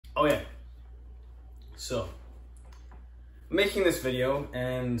Oh yeah, so I'm making this video,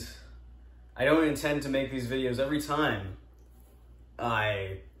 and I don't intend to make these videos every time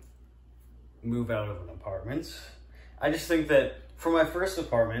I move out of an apartment. I just think that for my first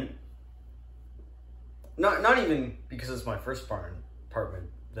apartment, not even because it's my first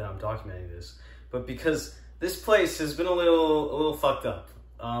apartment that I'm documenting this, but because this place has been a little fucked up.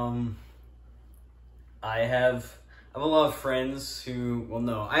 I have a lot of friends who, well,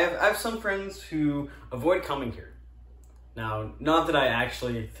 no, I have some friends who avoid coming here. Now, not that I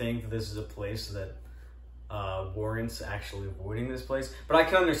actually think that this is a place that warrants actually avoiding this place, but I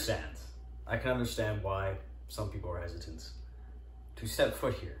can understand. I can understand why some people are hesitant to step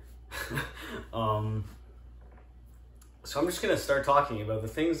foot here. So I'm just gonna start talking about the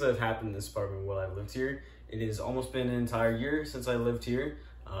things that have happened in this apartment while I've lived here. It has almost been an entire year since I lived here.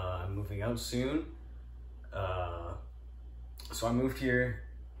 I'm moving out soon. So I moved here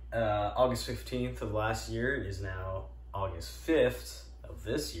August 15th of last year. It is now August 5th of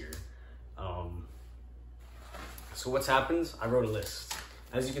this year. So what's happened? I wrote a list.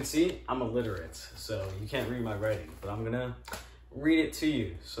 As you can see, I'm illiterate, so you can't read my writing, but I'm gonna read it to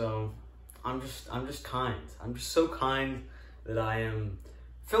you. So I'm just kind. I'm just so kind that I am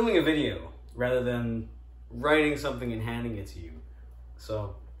filming a video rather than writing something and handing it to you.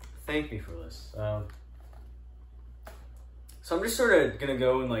 So thank me for this. So I'm just sort of gonna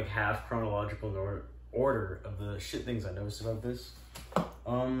go in like half chronological order of the shit things I noticed about this.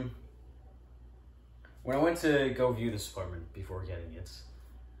 When I went to go view this apartment before getting it,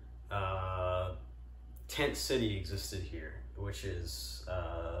 Tent City existed here, which is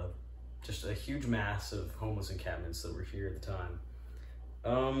just a huge mass of homeless encampments that were here at the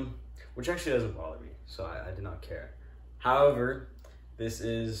time, which actually doesn't bother me, so I did not care. However, this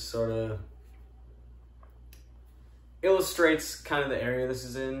is sort of illustrates kind of the area this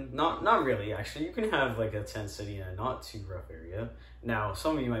is in. Not really, actually. You can have like a tent city in a not too rough area. Now,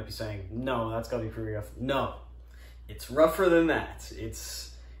 some of you might be saying, no, that's gotta be pretty rough. No, it's rougher than that.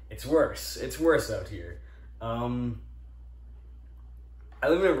 It's worse. It's worse out here. I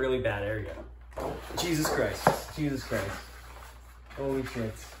live in a really bad area. Jesus Christ. Jesus Christ. Holy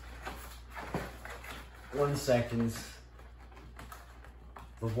shit. 1 second.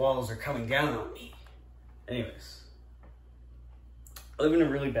 The walls are coming down on me. Anyways. I live in a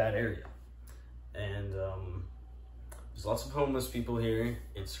really bad area. And there's lots of homeless people here.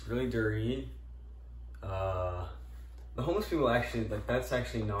 It's really dirty. The homeless people actually, like, that's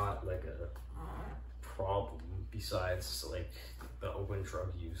actually not like a problem besides like the open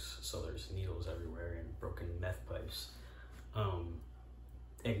drug use. So there's needles everywhere and broken meth pipes, and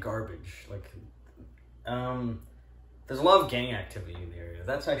garbage. Like, there's a lot of gang activity in the area.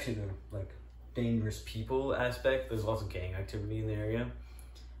 That's actually the like dangerous people aspect. There's lots of gang activity in the area.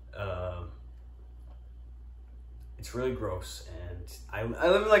 It's really gross, and I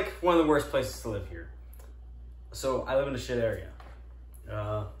live in like one of the worst places to live here. So I live in a shit area.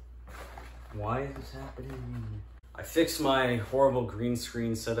 Why is this happening? I fixed my horrible green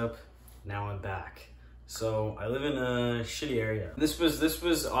screen setup. Now I'm back. So I live in a shitty area. This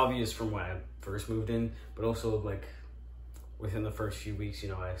was obvious from when I first moved in, but also like within the first few weeks, you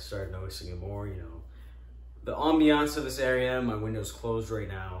know, I started noticing it more. You know, the ambiance of this area. My window's closed right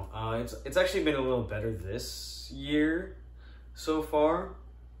now. It's actually been a little better this year so far.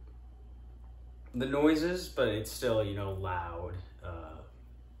 The noises, but it's still, you know, loud.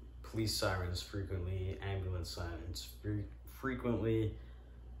 Police sirens frequently, ambulance sirens frequently,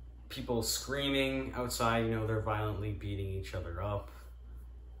 people screaming outside, you know, they're violently beating each other up.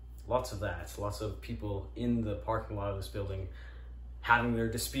 Lots of that. Lots of people in the parking lot of this building having their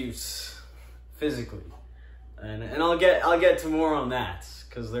disputes physically. And I'll get to more on that,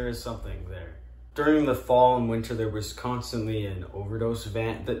 because there is something there. During the fall and winter, there was constantly an overdose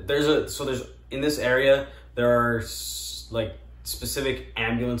van. There's in this area, there are like specific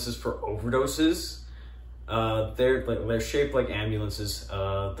ambulances for overdoses. They're shaped like ambulances.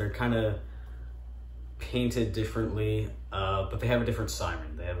 They're kind of painted differently, but they have a different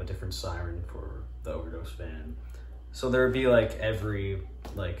siren. They have a different siren for the overdose van. So there would be like every,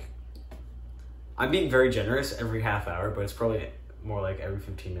 like, I'm being very generous, every half hour, but it's probably more like every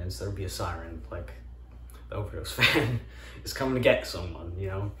 15 minutes there would be a siren, like the overdose van is coming to get someone, you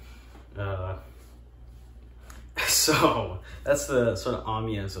know? So that's the sort of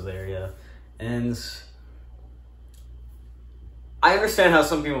ambiance of the area. And I understand how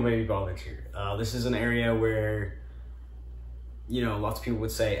some people may be bothered here. This is an area where, you know, lots of people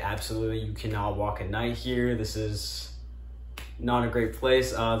would say, absolutely, you cannot walk at night here. This is not a great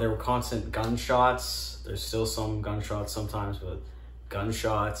place. There were constant gunshots. There's still some gunshots sometimes, but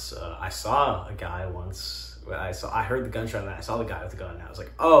gunshots. I saw a guy once. I heard the gunshot and I saw the guy with the gun. And I was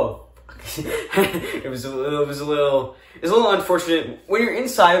like, oh. It was a little unfortunate. When you're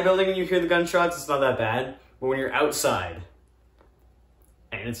inside a building and you hear the gunshots, it's not that bad. But when you're outside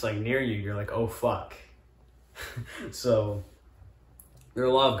and it's like near you, you're like, oh fuck. So there are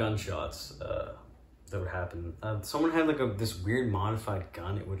a lot of gunshots that would happen. Someone had like this weird modified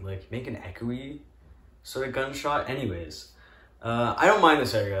gun. It would like make an echoey sort of gunshot. Anyways, I don't mind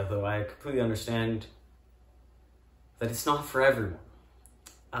this area though. I completely understand that it's not for everyone.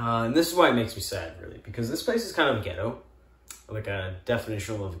 And this is why it makes me sad, really, because this place is kind of a ghetto, like a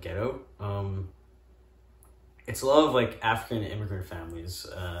definition of a ghetto. It's a lot of like African immigrant families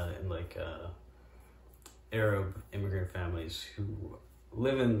and like Arab immigrant families who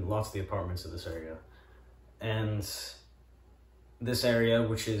live in lots of the apartments in this area. And this area,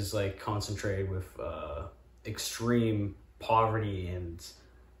 which is like concentrated with extreme poverty and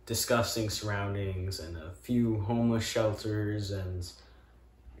disgusting surroundings and a few homeless shelters and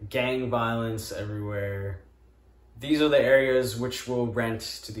gang violence everywhere. These are the areas which will rent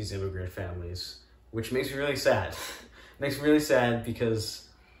to these immigrant families, which makes me really sad. Makes me really sad because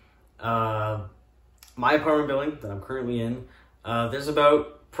my apartment building that I'm currently in, there's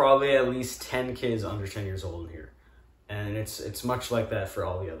about probably at least 10 kids under 10 years old in here. And it's much like that for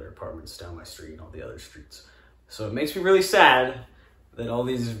all the other apartments down my street and all the other streets. So it makes me really sad that all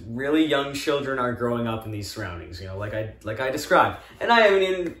these really young children are growing up in these surroundings, you know, like I described. And I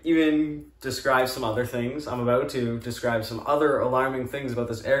haven't even described some other things. I'm about to describe some other alarming things about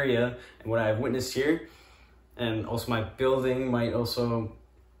this area and what I've witnessed here. And also my building might also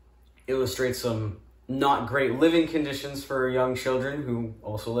illustrate some not great living conditions for young children who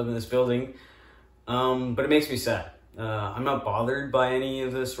also live in this building. But it makes me sad. I'm not bothered by any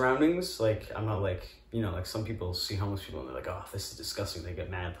of the surroundings. Like, I'm not like, you know, like some people see homeless people and they're like, oh, this is disgusting. They get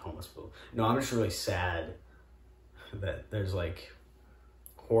mad at homeless people. No, I'm just really sad that there's like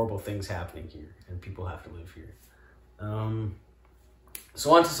horrible things happening here and people have to live here.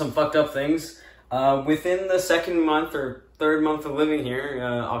 So on to some fucked up things. Within the second month or third month of living here,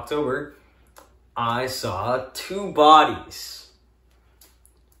 October, I saw 2 bodies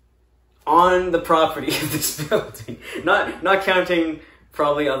on the property of this building. Not counting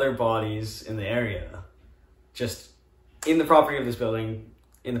probably other bodies in the area. Just in the property of this building,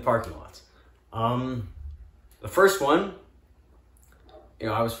 in the parking lot. The first one, you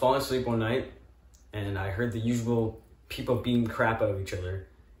know, I was falling asleep one night and I heard the usual people beating crap out of each other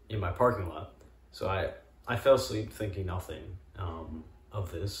in my parking lot. So I fell asleep thinking nothing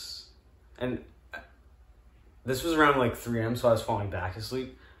of this. And this was around like 3 a.m., so I was falling back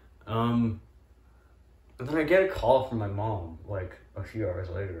asleep. And then I get a call from my mom like a few hours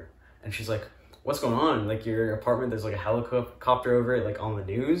later. And she's like, what's going on? Like, your apartment, there's like a helicopter over it, like on the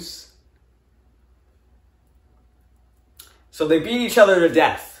news. So they beat each other to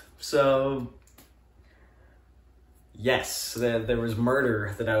death. So yes, there was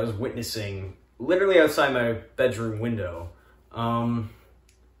murder that I was witnessing literally outside my bedroom window. Now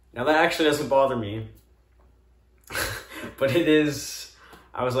that actually doesn't bother me, but it is,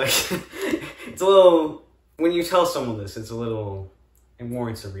 I was like, it's a little, when you tell someone this, it's a little, it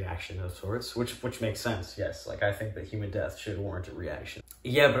warrants a reaction of sorts, which makes sense, yes. Like, I think that human death should warrant a reaction.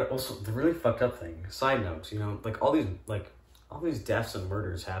 Yeah, but also, the really fucked up thing, side notes, you know, like all these deaths and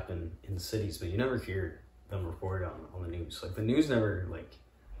murders happen in cities, but you never hear them reported on the news. Like, the news never, like,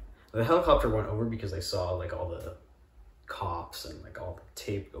 the helicopter went over because they saw, like, all the cops and, like, all the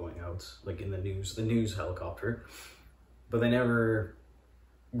tape going out, like, in the news helicopter. But they never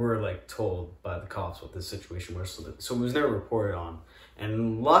were, like, told by the cops what the situation was, so it was never reported on.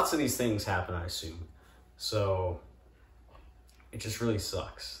 And lots of these things happen, I assume. So it just really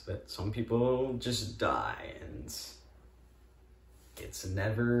sucks that some people just die and it's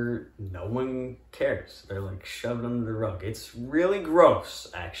never, no one cares. They're like shoved under the rug. It's really gross,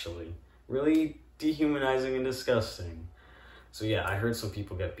 actually. Really dehumanizing and disgusting. So yeah, I heard some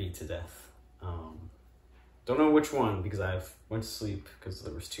people get beat to death. Don't know which one because I went to sleep because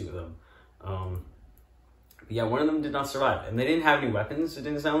there was 2 of them. But yeah, one of them did not survive. And they didn't have any weapons, it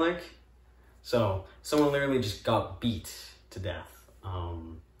didn't sound like. So someone literally just got beat to death.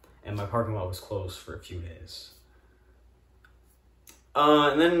 And my parking lot was closed for a few days.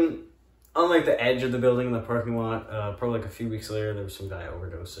 And then on like the edge of the building in the parking lot, probably like a few weeks later, there was some guy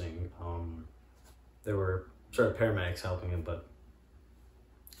overdosing. There were sort of paramedics helping him, but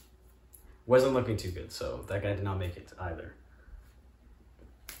wasn't looking too good. So that guy did not make it either.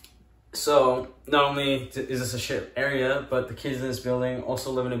 So not only is this a shit area, but the kids in this building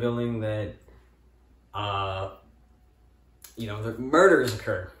also live in a building that, you know, the murders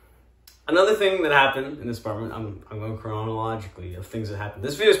occur. Another thing that happened in this apartment, I'm going chronologically of things that happened.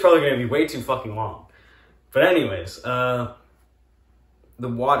 This video is probably going to be way too fucking long. But anyways, the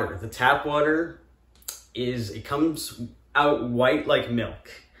water, the tap water it comes out white like milk.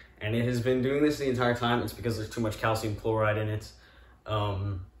 And it has been doing this the entire time. It's because there's too much calcium chloride in it.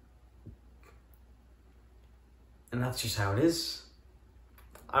 And that's just how it is.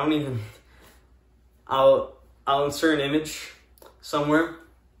 I'll insert an image somewhere.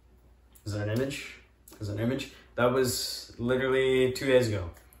 Is there an image? Is there an image? That was literally 2 days ago.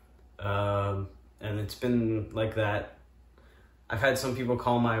 And it's been like that. I've had some people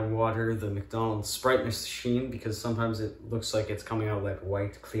call my water the McDonald's Sprite machine because sometimes it looks like it's coming out like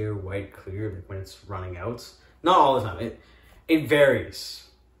white clear, like when it's running out. Not all the time. It varies.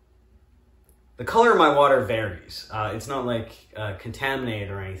 The color of my water varies. It's not like contaminated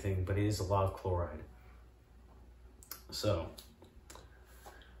or anything, but it is a lot of chloride. So,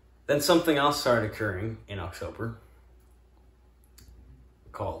 then something else started occurring in October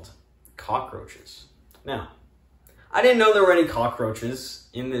called cockroaches. Now, I didn't know there were any cockroaches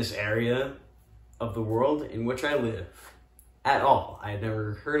in this area of the world in which I live at all. I had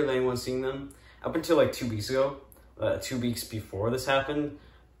never heard of anyone seeing them up until like 2 weeks ago. 2 weeks before this happened,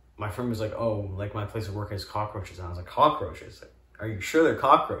 my friend was like, oh, like my place of work has cockroaches. And I was like, cockroaches? Are you sure they're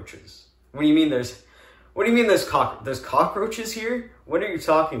cockroaches? What do you mean there's cockroaches here? What are you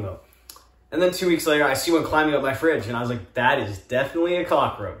talking about? And then 2 weeks later, I see one climbing up my fridge and I was like, that is definitely a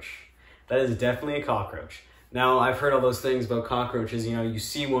cockroach. That is definitely a cockroach. Now, I've heard all those things about cockroaches. You know, you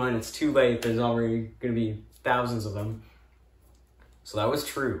see one, it's too late. There's already going to be thousands of them. So that was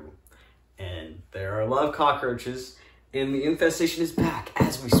true. And there are a lot of cockroaches. And the infestation is back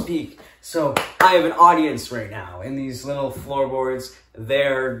as we speak. So I have an audience right now. And these little floorboards,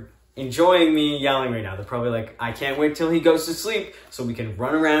 they're enjoying me yelling right now. They're probably like, I can't wait till he goes to sleep so we can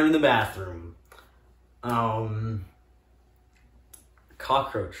run around in the bathroom.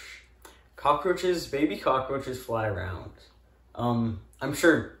 Cockroach. Cockroaches, baby cockroaches fly around. I'm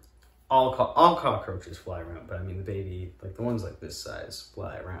sure all cockroaches fly around, but I mean the baby, like the ones like this size,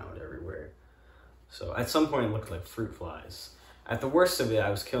 fly around everywhere. So at some point it looked like fruit flies. At the worst of it,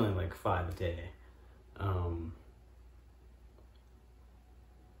 I was killing like 5 a day.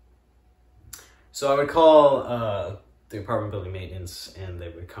 So I would call the apartment building maintenance and they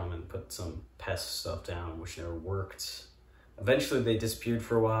would come and put some pest stuff down, which never worked. Eventually they disappeared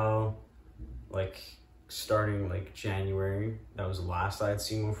for a while. Like starting like January, that was the last I'd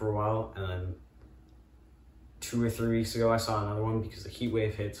seen one for a while, and then 2 or 3 weeks ago I saw another one because the heat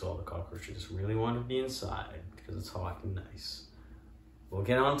wave hit, so all the cockroaches really wanted to be inside because it's hot and nice. We'll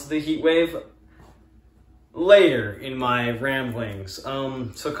get on to the heat wave later in my ramblings.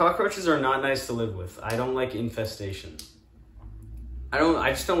 So cockroaches are not nice to live with. I don't like infestation. I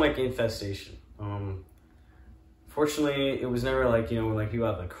just don't like infestation. Fortunately, it was never like, you know, when like people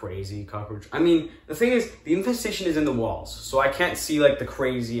have like crazy cockroach. I mean, the thing is, the infestation is in the walls. So I can't see like the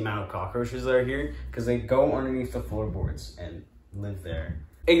crazy amount of cockroaches that are here because they go underneath the floorboards and live there.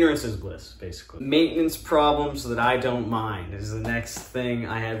 Ignorance is bliss, basically. Maintenance problems that I don't mind is the next thing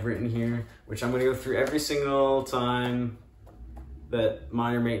I have written here, which I'm going to go through every single time that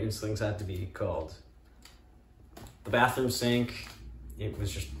minor maintenance things had to be called. The bathroom sink, it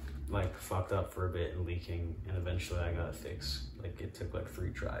was just like fucked up for a bit and leaking, and eventually I got it fixed. Like it took like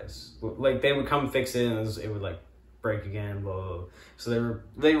 3 tries. Like they would come fix it and it would like break again, blah, blah, blah. So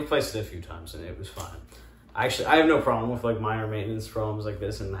they replaced it a few times and it was fine. Actually, I have no problem with like minor maintenance problems like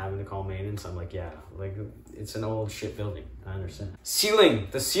this and having to call maintenance. I'm like, yeah, like it's an old shit building. I understand. Ceiling,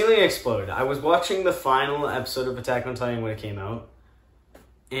 the ceiling exploded. I was watching the final episode of Attack on Titan when it came out,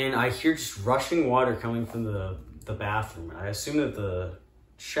 and I hear just rushing water coming from the bathroom. I assume that the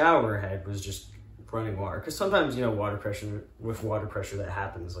shower head was just running water, because sometimes, you know, water pressure that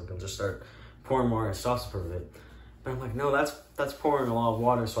happens, like it'll just start pouring water and stops for a bit. But I'm like, no, that's pouring a lot of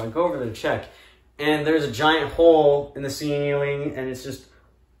water. So I go over there to check, and there's a giant hole in the ceiling and it's just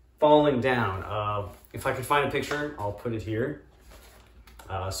falling down. If I could find a picture, I'll put it here.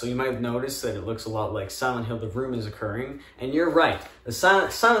 So you might notice that it looks a lot like Silent Hill: The Room is occurring, and you're right. The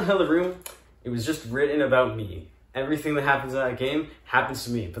Silent Hill: The Room, it was just written about me. Everything that happens in that game happens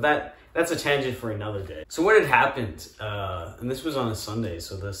to me, but that's a tangent for another day. So what had happened, and this was on a Sunday,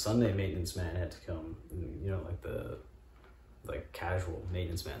 so the Sunday maintenance man had to come, you know, like the casual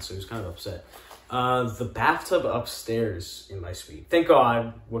maintenance man, so he was kind of upset. The bathtub upstairs in my suite, thank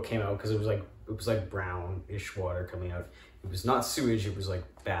God what came out, because it was like brownish water coming out. It was not sewage, it was like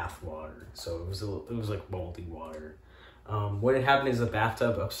bath water, so it was like moldy water. What had happened is the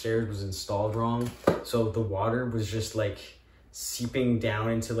bathtub upstairs was installed wrong, so the water was just like seeping down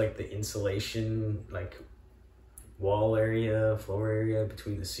into like the insulation, like wall area, floor area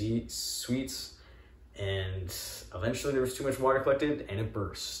between the suites. And eventually there was too much water collected and it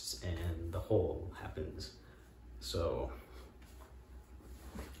burst and the hole happens. So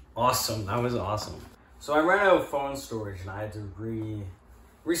awesome, that was awesome. So I ran out of phone storage and I had to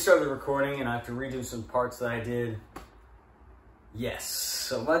restart the recording, and I have to redo some parts that I did. Yes,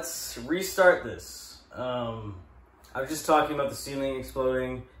 so let's restart this. I was just talking about the ceiling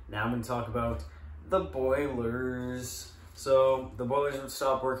exploding. Now I'm gonna talk about the boilers. So the boilers would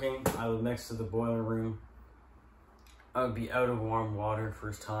stop working. I live next to the boiler room. I would be out of warm water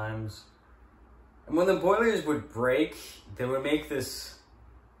first times. And when the boilers would break, they would make this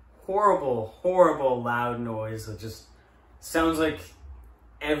horrible, horrible loud noise that just sounds like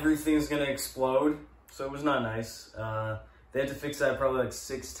everything's gonna explode. So it was not nice. They had to fix that probably like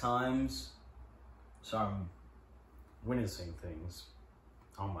 6 times. So I'm witnessing things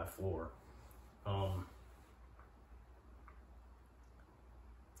on my floor.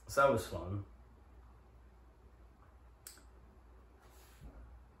 So that was fun.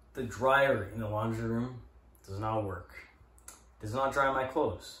 The dryer in the laundry room does not work. Does not dry my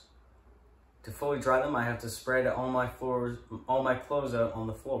clothes. To fully dry them, I have to spread all my clothes out on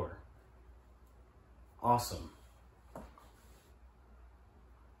the floor. Awesome.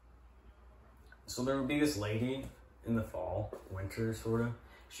 So there would be this lady in the fall, winter sort of.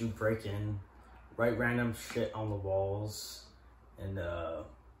 She would break in, write random shit on the walls, and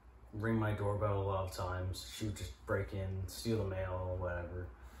ring my doorbell a lot of times. She would just break in, steal the mail, or whatever.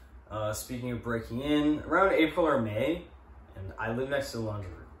 Speaking of breaking in, around April or May, and I live next to the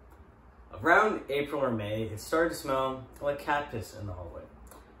laundry room. Around April or May, it started to smell like cat piss in the hallway.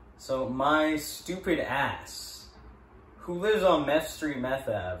 So my stupid ass, who lives on Meth Street, Meth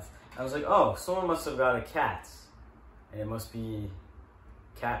Ave, I was like, oh, someone must have got a cat, and it must be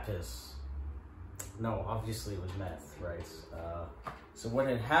cat piss. No, obviously it was meth, right? So what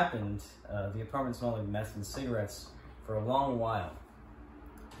had happened, the apartment smelled like meth and cigarettes for a long while.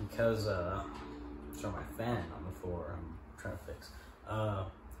 Because, sorry, my fan on the floor, I'm trying to fix.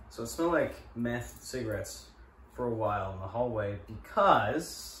 So it smelled like meth cigarettes for a while in the hallway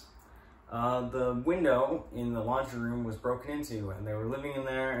because the window in the laundry room was broken into and they were living in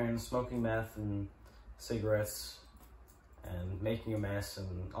there and smoking meth and cigarettes and making a mess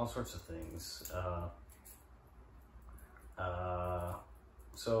and all sorts of things.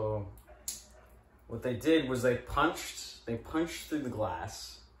 So what they did was they punched through the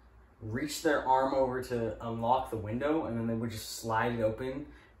glass, reached their arm over to unlock the window, and then they would just slide it open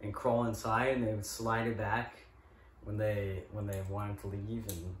and crawl inside, and they would slide it back when they wanted to leave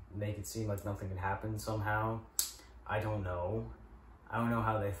and make it seem like nothing had happened somehow. I don't know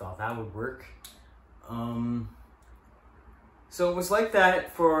how they thought that would work. So it was like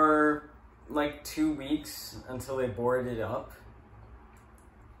that for like 2 weeks until they boarded it up.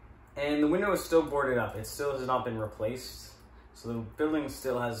 And the window is still boarded up. It still has not been replaced. So the building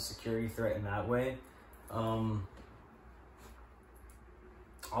still has a security threat in that way. I'll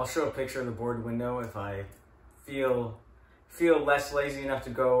show a picture of the boarded window if I feel less lazy enough to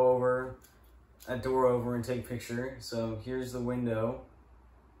go over a door over and take a picture. So here's the window.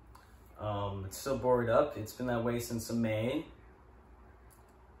 It's still boarded up. It's been that way since May.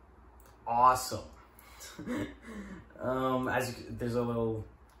 Awesome. There's a little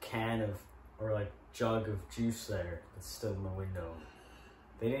can of, or like jug of juice there that's still in the window.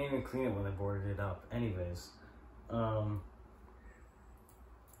 They didn't even clean it when they boarded it up. Anyways,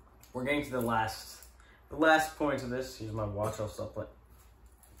 we're getting to the last point of this. Here's my watch. I'll stop playing.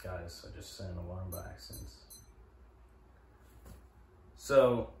 Guys, I just set an alarm by accident.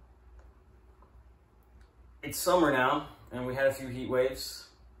 So it's summer now, and we had a few heat waves.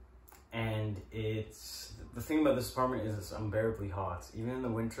 And the thing about this apartment is it's unbearably hot. Even in the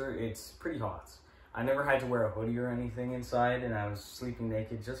winter, it's pretty hot. I never had to wear a hoodie or anything inside, and I was sleeping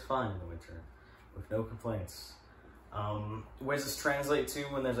naked just fine in the winter with no complaints. What does this translate to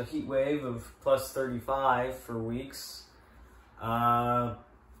when there's a heat wave of plus 35 for weeks?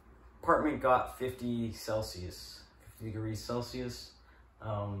 Apartment got 50 degrees Celsius.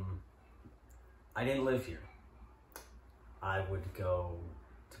 I didn't live here. I would go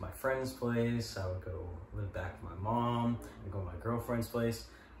to my friend's place. I would go live back with my mom. I'd go to my girlfriend's place.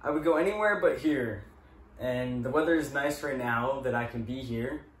 I would go anywhere but here. And the weather is nice right now that I can be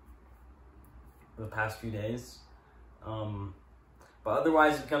here for the past few days. But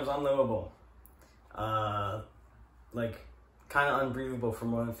otherwise it becomes unlivable. Like kind of unbreathable for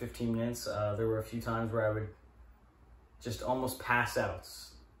more than 15 minutes. There were a few times where I would just almost pass out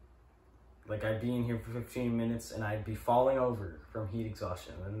Like, I'd be in here for 15 minutes and I'd be falling over from heat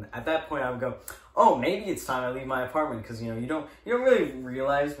exhaustion. And at that point, I would go, oh, maybe it's time I leave my apartment, because, you don't really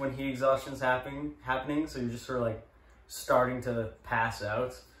realize when heat exhaustion's happening. So you're just sort of like starting to pass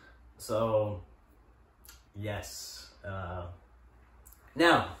out. So, yes.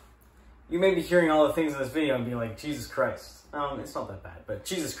 Now, you may be hearing all the things in this video and be like, Jesus Christ. It's not that bad, but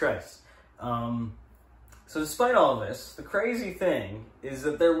Jesus Christ. So despite all of this, the crazy thing is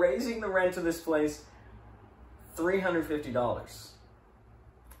that they're raising the rent of this place $350.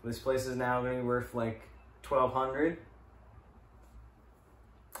 This place is now going to be worth like $1,200.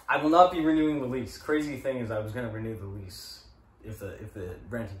 I will not be renewing the lease. Crazy thing is, I was going to renew the lease if the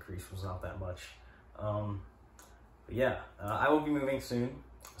rent increase was not that much. But yeah, I will be moving soon,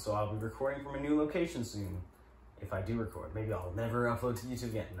 so I'll be recording from a new location soon. If I do record, maybe I'll never upload to YouTube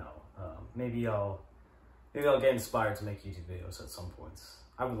again. No, maybe I'll get inspired to make YouTube videos at some points.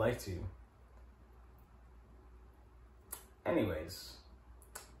 I would like to. Anyways,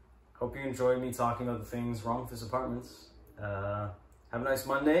 hope you enjoyed me talking about the things wrong with this apartment. Have a nice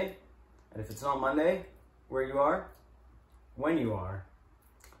Monday, and if it's not Monday, where you are, when you are,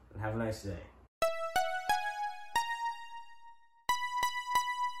 then have a nice day.